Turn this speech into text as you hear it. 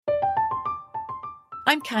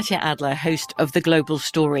I'm Katya Adler, host of The Global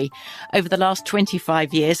Story. Over the last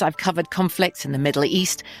 25 years, I've covered conflicts in the Middle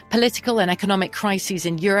East, political and economic crises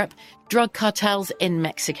in Europe, drug cartels in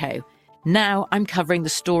Mexico. Now I'm covering the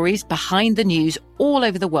stories behind the news all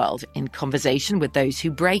over the world in conversation with those who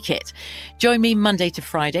break it. Join me Monday to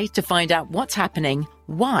Friday to find out what's happening,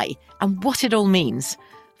 why, and what it all means.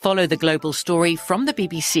 Follow The Global Story from the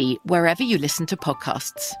BBC wherever you listen to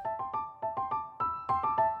podcasts.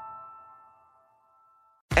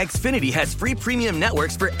 Xfinity has free premium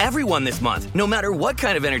networks for everyone this month, no matter what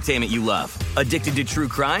kind of entertainment you love. Addicted to true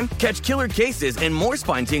crime? Catch killer cases and more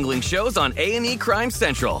spine-tingling shows on A&E Crime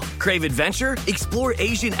Central. Crave adventure? Explore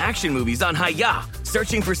Asian action movies on Hi-YAH.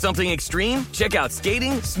 Searching for something extreme? Check out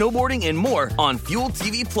skating, snowboarding, and more on Fuel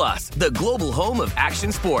TV Plus, the global home of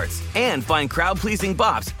action sports. And find crowd-pleasing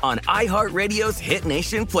bops on iHeartRadio's Hit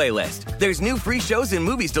Nation playlist. There's new free shows and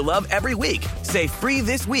movies to love every week. Say free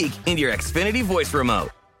this week in your Xfinity voice remote.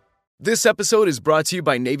 This episode is brought to you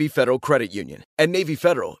by Navy Federal Credit Union. At Navy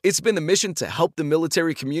Federal, it's been the mission to help the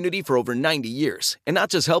military community for over 90 years. And not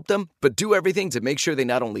just help them, but do everything to make sure they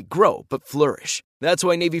not only grow, but flourish. That's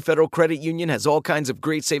why Navy Federal Credit Union has all kinds of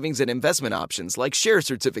great savings and investment options like share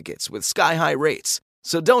certificates with sky-high rates.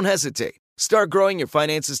 So don't hesitate. Start growing your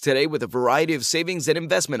finances today with a variety of savings and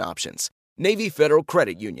investment options. Navy Federal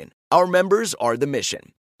Credit Union. Our members are the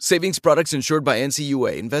mission. Savings products insured by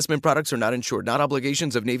NCUA. Investment products are not insured, not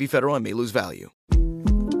obligations of Navy Federal and may lose value.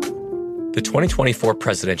 The 2024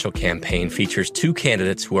 presidential campaign features two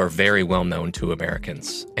candidates who are very well known to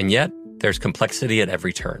Americans. And yet, there's complexity at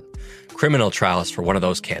every turn. Criminal trials for one of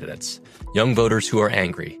those candidates. Young voters who are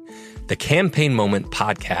angry. The Campaign Moment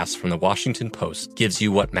podcast from the Washington Post gives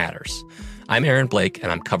you what matters. I'm Aaron Blake,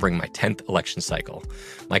 and I'm covering my 10th election cycle.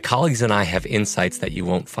 My colleagues and I have insights that you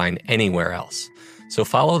won't find anywhere else. So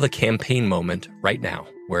follow The Campaign Moment right now,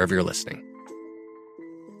 wherever you're listening.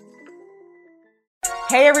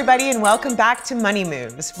 Hey everybody, and welcome back to Money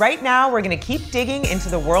Moves. Right now, we're gonna keep digging into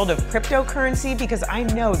the world of cryptocurrency because I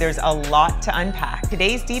know there's a lot to unpack.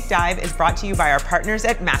 Today's deep dive is brought to you by our partners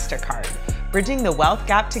at MasterCard, bridging the wealth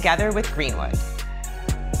gap together with Greenwood.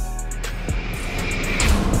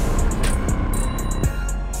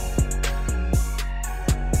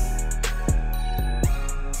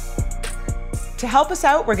 To help us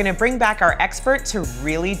out, we're going to bring back our expert to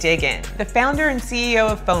really dig in. The founder and CEO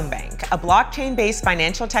of PhoneBank, a blockchain-based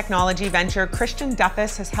financial technology venture, Christian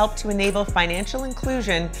Duffus has helped to enable financial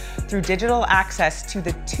inclusion through digital access to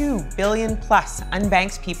the 2 billion plus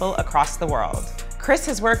unbanked people across the world. Chris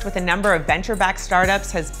has worked with a number of venture-backed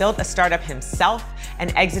startups, has built a startup himself,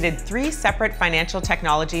 and exited 3 separate financial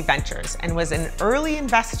technology ventures, and was an early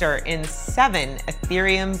investor in 7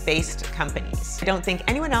 Ethereum-based companies. I don't think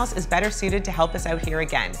anyone else is better suited to help us out here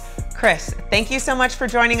again. Chris, thank you so much for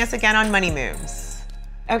joining us again on Money Moves.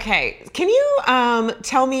 Okay, can you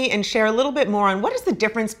tell me and share a little bit more on what is the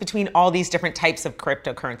difference between all these different types of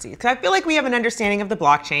cryptocurrencies? Because I feel like we have an understanding of the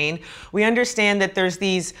blockchain. We understand that there's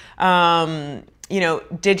these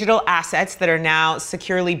digital assets that are now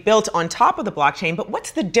securely built on top of the blockchain, but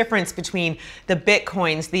what's the difference between the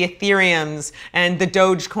Bitcoins, the Ethereums, and the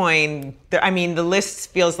Dogecoin? The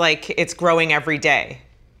list feels like it's growing every day.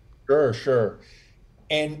 Sure.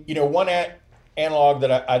 And, one analog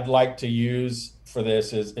that I'd like to use for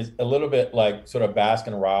this is a little bit like sort of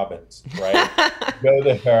Baskin Robbins, right? Go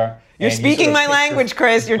there. You're speaking my language,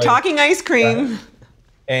 Chris. You're talking ice cream.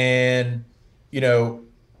 And,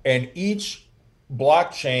 and each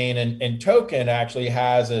blockchain and token actually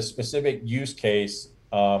has a specific use case,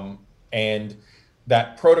 and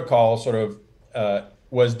that protocol sort of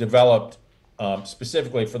was developed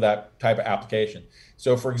specifically for that type of application.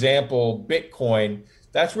 So for example, Bitcoin,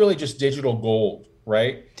 that's really just digital gold,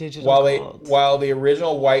 right? While the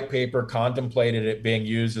original white paper contemplated it being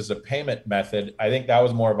used as a payment method, I think that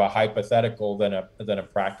was more of a hypothetical than a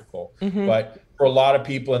practical. Mm-hmm. But for a lot of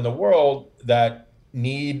people in the world that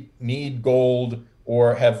need gold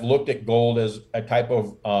or have looked at gold as a type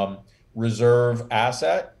of reserve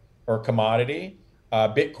asset or commodity,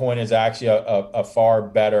 Bitcoin is actually a far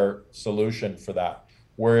better solution for that.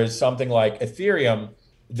 Whereas something like Ethereum,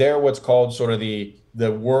 they're what's called sort of the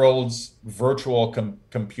world's virtual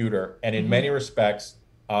computer. And in many respects,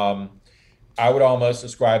 I would almost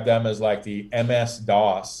describe them as like the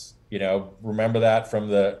MS-DOS. Remember that from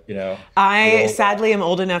the. I sadly am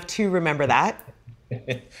old enough to remember that.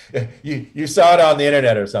 You saw it on the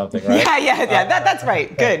internet or something, right? Yeah. That's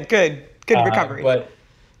right. Good recovery. But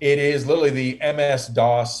it is literally the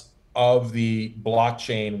MS-DOS of the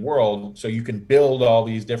blockchain world. So you can build all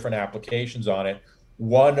these different applications on it.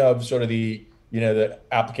 One of sort of the the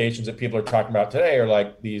applications that people are talking about today are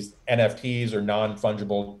like these NFTs or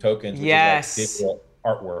non-fungible tokens, which yes. is like digital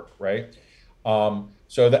artwork, right?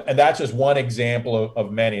 And that's just one example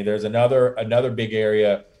of many. There's another big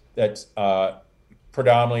area that's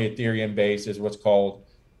predominantly Ethereum based is what's called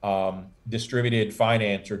distributed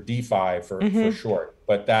finance, or DeFi for short.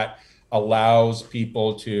 But that allows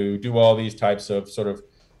people to do all these types of sort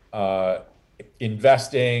of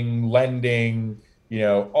investing, lending,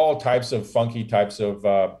 all types of funky types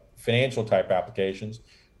of financial type applications.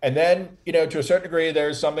 And then, to a certain degree,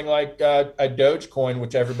 there's something like a Dogecoin,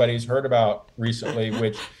 which everybody's heard about recently,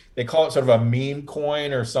 which they call it sort of a meme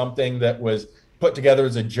coin or something that was put together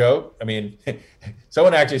as a joke. I mean,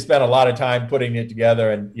 someone actually spent a lot of time putting it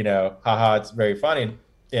together, and, haha, it's very funny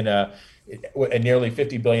in a nearly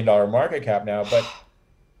 $50 billion market cap now. But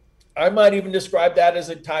I might even describe that as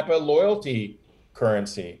a type of loyalty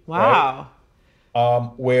currency. Wow. Right?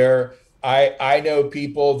 Where I know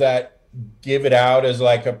people that give it out as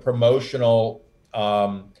like a promotional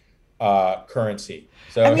currency.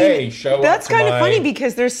 So, hey, show up. That's kind of funny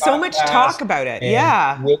because there's so much talk about it.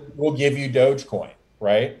 Yeah. We'll give you Dogecoin,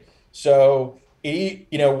 right? So,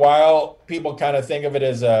 while people kind of think of it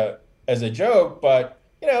as a joke, but,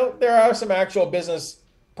 there are some actual business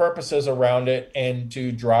purposes around it and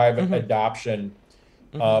to drive adoption.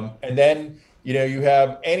 And then, you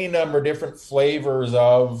have any number of different flavors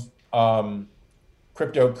of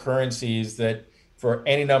cryptocurrencies that for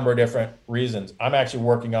any number of different reasons. I'm actually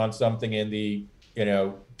working on something in the,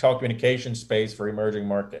 telecommunications space for emerging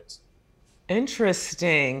markets.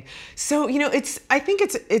 Interesting. So, I think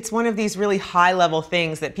it's one of these really high level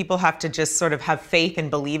things that people have to just sort of have faith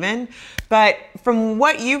and believe in. But from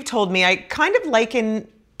what you've told me, I kind of liken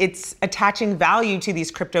it's attaching value to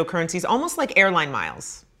these cryptocurrencies, almost like airline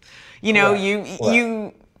miles.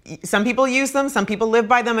 Some people use them, some people live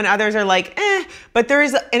by them, and others are like, but there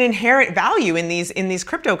is an inherent value in these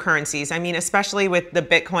cryptocurrencies. I mean, especially with the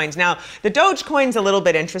Bitcoins. Now, the Dogecoin's a little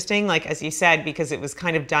bit interesting, like as you said, because it was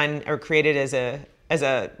kind of done or created as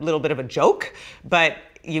a little bit of a joke, but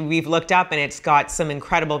we've looked up and it's got some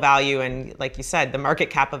incredible value, and like you said, the market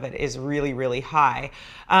cap of it is really, really high.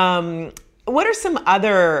 What are some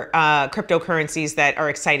other cryptocurrencies that are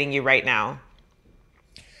exciting you right now?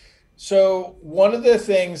 So one of the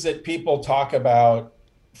things that people talk about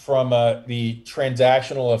from the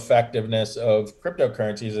transactional effectiveness of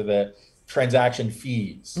cryptocurrencies are the transaction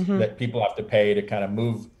fees that people have to pay to kind of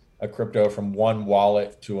move a crypto from one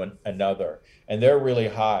wallet to another. And they're really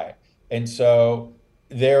high. And so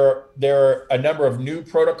there are a number of new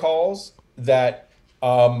protocols that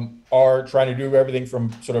are trying to do everything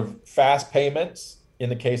from sort of fast payments in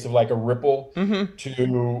the case of like a Ripple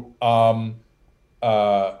to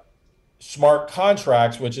smart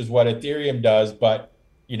contracts, which is what Ethereum does, but,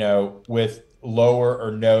 with lower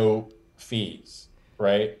or no fees,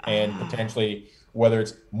 right? And potentially whether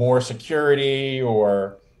it's more security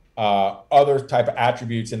or other type of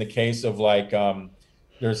attributes in the case of like,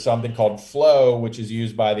 there's something called Flow, which is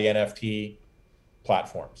used by the NFT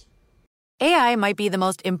platforms. AI might be the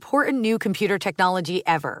most important new computer technology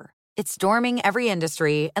ever. It's storming every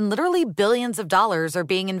industry, and literally billions of dollars are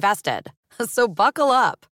being invested. So buckle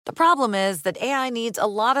up. The problem is that AI needs a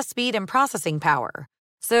lot of speed and processing power.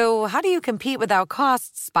 So how do you compete without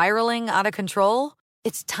costs spiraling out of control?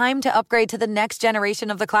 It's time to upgrade to the next generation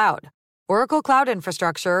of the cloud. Oracle Cloud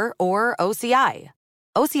Infrastructure, or OCI.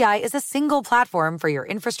 OCI is a single platform for your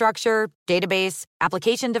infrastructure, database,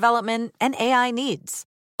 application development, and AI needs.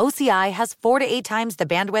 OCI has 4 to 8 times the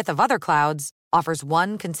bandwidth of other clouds, offers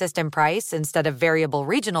one consistent price instead of variable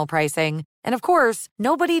regional pricing, and of course,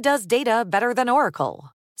 nobody does data better than Oracle.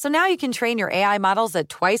 So now you can train your AI models at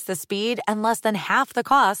twice the speed and less than half the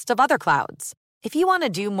cost of other clouds. If you want to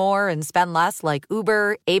do more and spend less like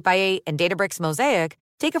Uber, 8x8, and Databricks Mosaic,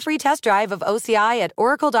 take a free test drive of OCI at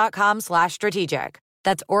oracle.com/strategic.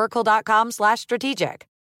 That's oracle.com/strategic.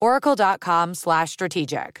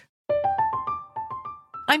 oracle.com/strategic.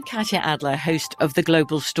 I'm Katya Adler, host of The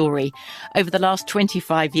Global Story. Over the last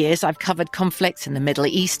 25 years, I've covered conflicts in the Middle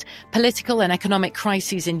East, political and economic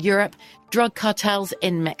crises in Europe, drug cartels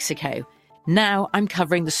in Mexico. Now I'm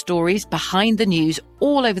covering the stories behind the news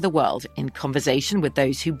all over the world in conversation with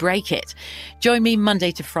those who break it. Join me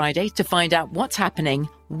Monday to Friday to find out what's happening,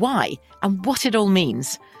 why, and what it all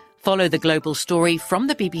means. Follow The Global Story from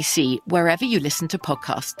the BBC wherever you listen to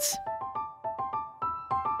podcasts.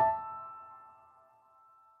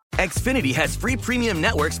 Xfinity has free premium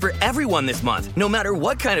networks for everyone this month, no matter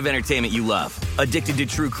what kind of entertainment you love. Addicted to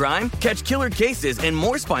true crime? Catch killer cases and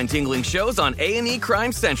more spine-tingling shows on A&E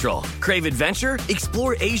Crime Central. Crave adventure?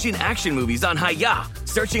 Explore Asian action movies on Hi-YAH.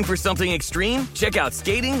 Searching for something extreme? Check out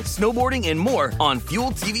skating, snowboarding, and more on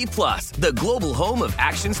Fuel TV Plus, the global home of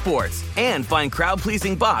action sports. And find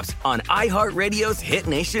crowd-pleasing bops on iHeartRadio's Hit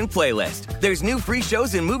Nation playlist. There's new free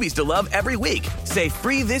shows and movies to love every week. Say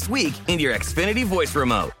free this week in your Xfinity voice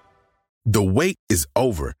remote. The wait is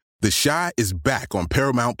over. The Chi is back on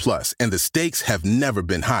Paramount Plus, and the stakes have never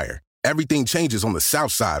been higher. Everything changes on the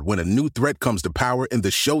South Side when a new threat comes to power in the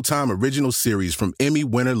Showtime original series from Emmy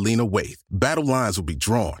winner Lena Waithe. Battle lines will be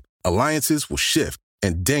drawn, alliances will shift,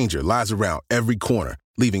 and danger lies around every corner,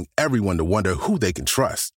 leaving everyone to wonder who they can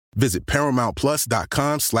trust. Visit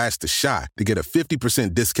ParamountPlus.com/The Chi to get a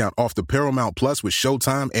 50% discount off the Paramount Plus with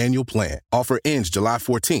Showtime annual plan. Offer ends July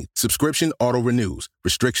 14th. Subscription auto-renews.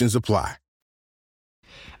 Restrictions apply.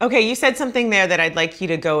 Okay, you said something there that I'd like you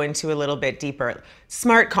to go into a little bit deeper.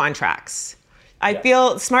 Smart contracts. I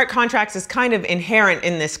feel smart contracts is kind of inherent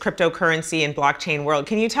in this cryptocurrency and blockchain world.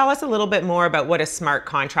 Can you tell us a little bit more about what a smart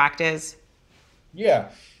contract is? Yeah,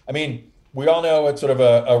 I mean, we all know what sort of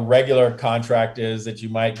a regular contract is that you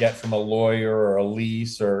might get from a lawyer or a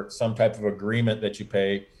lease or some type of agreement that you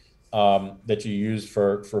pay, that you use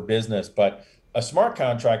for business. But a smart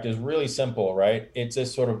contract is really simple, right? It's a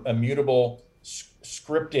sort of immutable,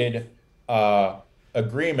 scripted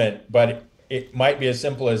agreement, but it might be as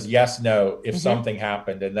simple as yes, no, if something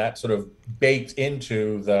happened, and that sort of baked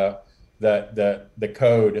into the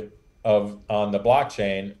code on the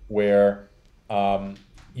blockchain where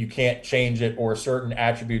you can't change it, or certain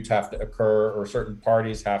attributes have to occur, or certain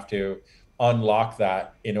parties have to unlock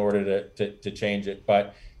that in order to change it.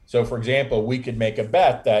 But so, for example, we could make a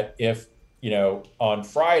bet that if on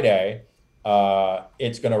Friday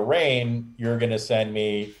it's going to rain, you're going to send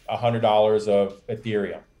me $100 of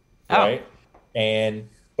Ethereum, right?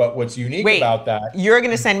 But what's unique about that? You're going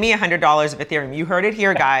to send me $100 of Ethereum. You heard it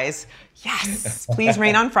here, guys. Yes, please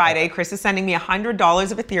rain on Friday. Chris is sending me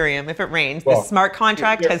 $100 of Ethereum if it rains. Well, the smart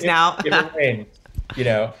contract has now. If it rains,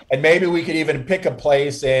 and maybe we could even pick a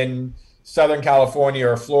place in Southern California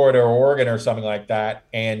or Florida or Oregon or something like that,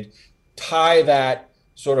 and tie that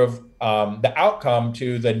sort of the outcome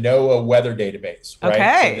to the NOAA weather database, right?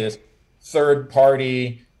 Okay. So this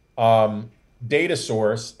third-party data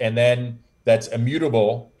source, and then that's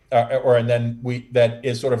immutable, that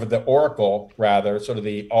is sort of the oracle, rather, sort of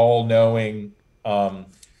the all-knowing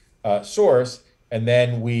source, and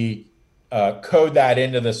then we code that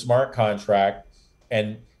into the smart contract,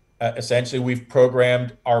 and essentially we've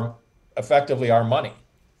programmed effectively our money,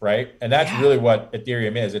 right? And that's really what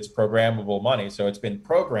Ethereum is. It's programmable money. So it's been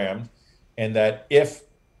programmed, and that if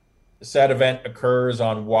said event occurs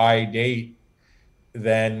on Y date,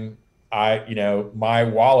 then my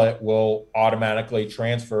wallet will automatically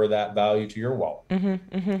transfer that value to your wallet.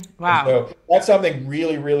 Wow. And so that's something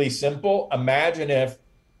really, really simple. Imagine if,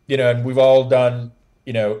 and we've all done,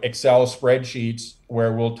 Excel spreadsheets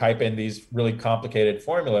where we'll type in these really complicated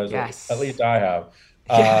formulas. Yes. At least I have.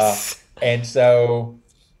 Yes. And so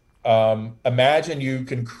imagine you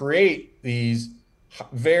can create these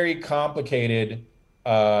very complicated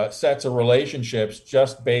sets of relationships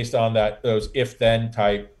just based on those if-then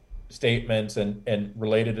type statements and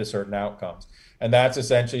related to certain outcomes. And that's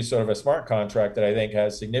essentially sort of a smart contract that I think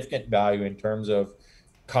has significant value in terms of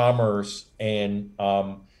commerce. And,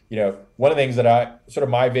 one of the things that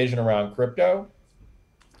my vision around crypto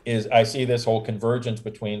is I see this whole convergence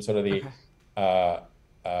between sort of the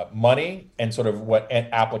money and sort of what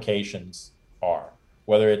applications are,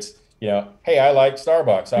 whether it's, hey, I like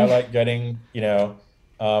Starbucks. I like getting,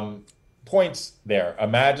 points there.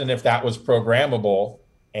 Imagine if that was programmable,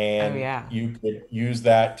 and you could use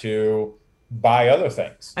that to buy other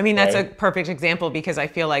things. I mean, that's a perfect example, because I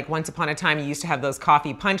feel like once upon a time you used to have those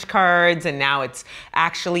coffee punch cards, and now it's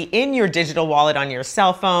actually in your digital wallet on your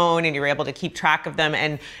cell phone, and you're able to keep track of them,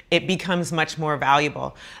 and it becomes much more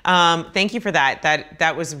valuable. Thank you for that.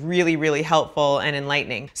 That was really, really helpful and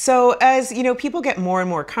enlightening. So as people get more and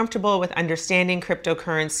more comfortable with understanding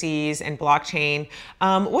cryptocurrencies and blockchain,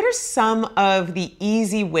 what are some of the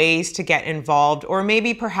easy ways to get involved, or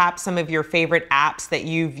maybe perhaps some of your favorite apps that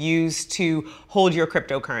you've used to hold your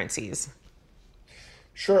cryptocurrencies?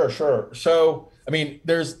 Sure. So, I mean,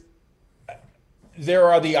 there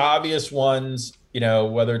are the obvious ones,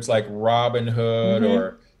 whether it's like Robinhood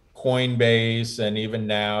or Coinbase, and even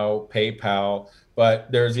now PayPal,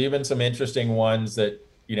 but there's even some interesting ones that,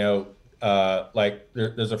 like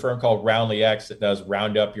there's a firm called Roundly X that does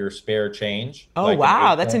round up your spare change. Oh, like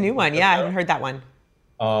wow. That's a new one. Yeah, I haven't heard that one.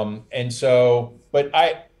 And so, but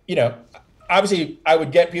I obviously, I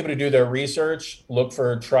would get people to do their research, look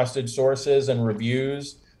for trusted sources and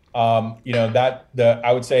reviews. I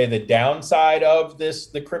would say the downside of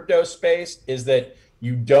the crypto space is that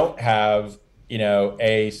you don't have,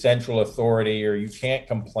 a central authority, or you can't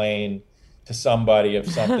complain to somebody if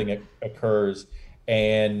something occurs.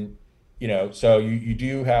 And, so you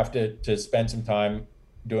do have to spend some time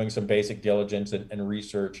doing some basic diligence and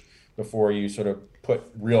research before you sort of put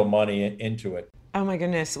real money into it. Oh my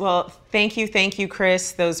goodness. Well, thank you,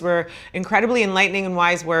 Chris. Those were incredibly enlightening and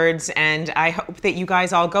wise words. And I hope that you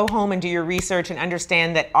guys all go home and do your research and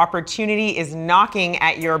understand that opportunity is knocking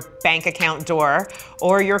at your bank account door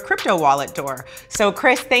or your crypto wallet door. So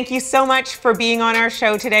Chris, thank you so much for being on our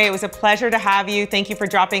show today. It was a pleasure to have you. Thank you for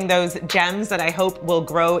dropping those gems that I hope will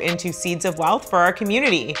grow into seeds of wealth for our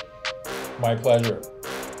community. My pleasure.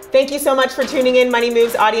 Thank you so much for tuning in, Money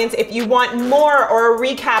Moves audience. If you want more or a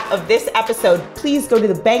recap of this episode, please go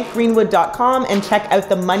to thebankgreenwood.com and check out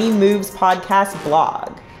the Money Moves podcast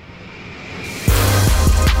blog.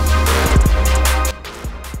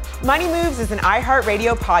 Money Moves is an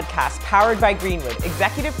iHeartRadio podcast powered by Greenwood,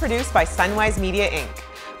 executive produced by Sunwise Media, Inc.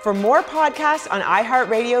 For more podcasts on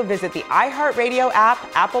iHeartRadio, visit the iHeartRadio app,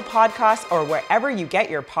 Apple Podcasts, or wherever you get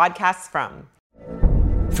your podcasts from.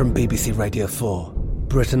 From BBC Radio 4.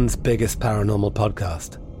 Britain's biggest paranormal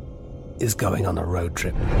podcast is going on a road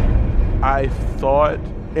trip. I thought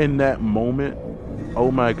in that moment,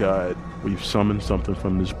 oh my God, we've summoned something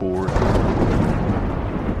from this board.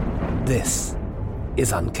 This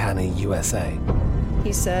is Uncanny USA.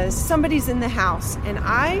 He says, somebody's in the house, and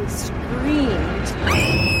I screamed.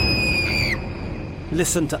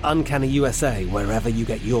 Listen to Uncanny USA wherever you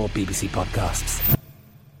get your BBC podcasts,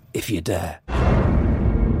 if you dare.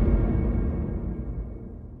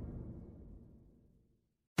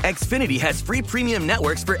 Xfinity has free premium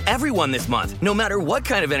networks for everyone this month, no matter what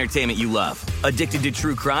kind of entertainment you love. Addicted to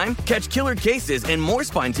true crime? Catch killer cases and more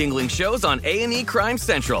spine-tingling shows on A&E Crime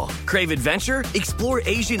Central. Crave adventure? Explore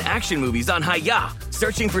Asian action movies on Hi-YAH.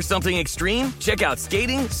 Searching for something extreme? Check out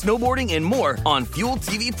skating, snowboarding, and more on Fuel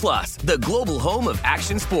TV Plus, the global home of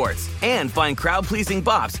action sports. And find crowd-pleasing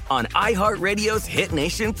bops on iHeartRadio's Hit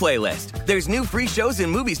Nation playlist. There's new free shows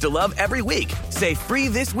and movies to love every week. Say free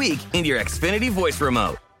this week in your Xfinity voice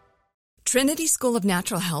remote. Trinity School of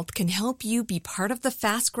Natural Health can help you be part of the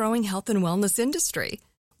fast-growing health and wellness industry.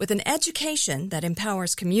 With an education that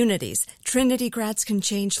empowers communities, Trinity grads can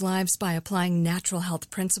change lives by applying natural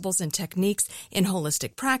health principles and techniques in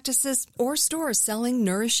holistic practices or stores selling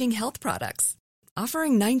nourishing health products.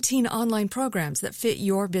 Offering 19 online programs that fit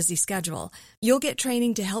your busy schedule, you'll get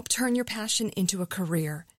training to help turn your passion into a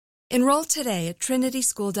career. Enroll today at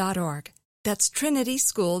trinityschool.org. That's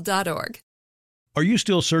trinityschool.org. Are you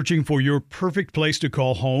still searching for your perfect place to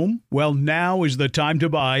call home? Well, now is the time to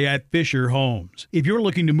buy at Fisher Homes. If you're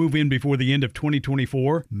looking to move in before the end of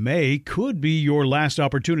 2024, May could be your last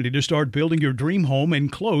opportunity to start building your dream home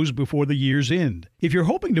and close before the year's end. If you're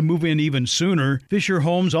hoping to move in even sooner, Fisher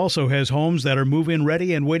Homes also has homes that are move-in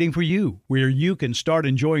ready and waiting for you, where you can start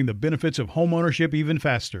enjoying the benefits of homeownership even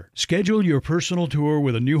faster. Schedule your personal tour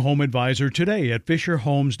with a new home advisor today at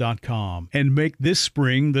FisherHomes.com and make this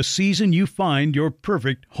spring the season you find your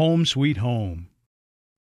perfect home sweet home.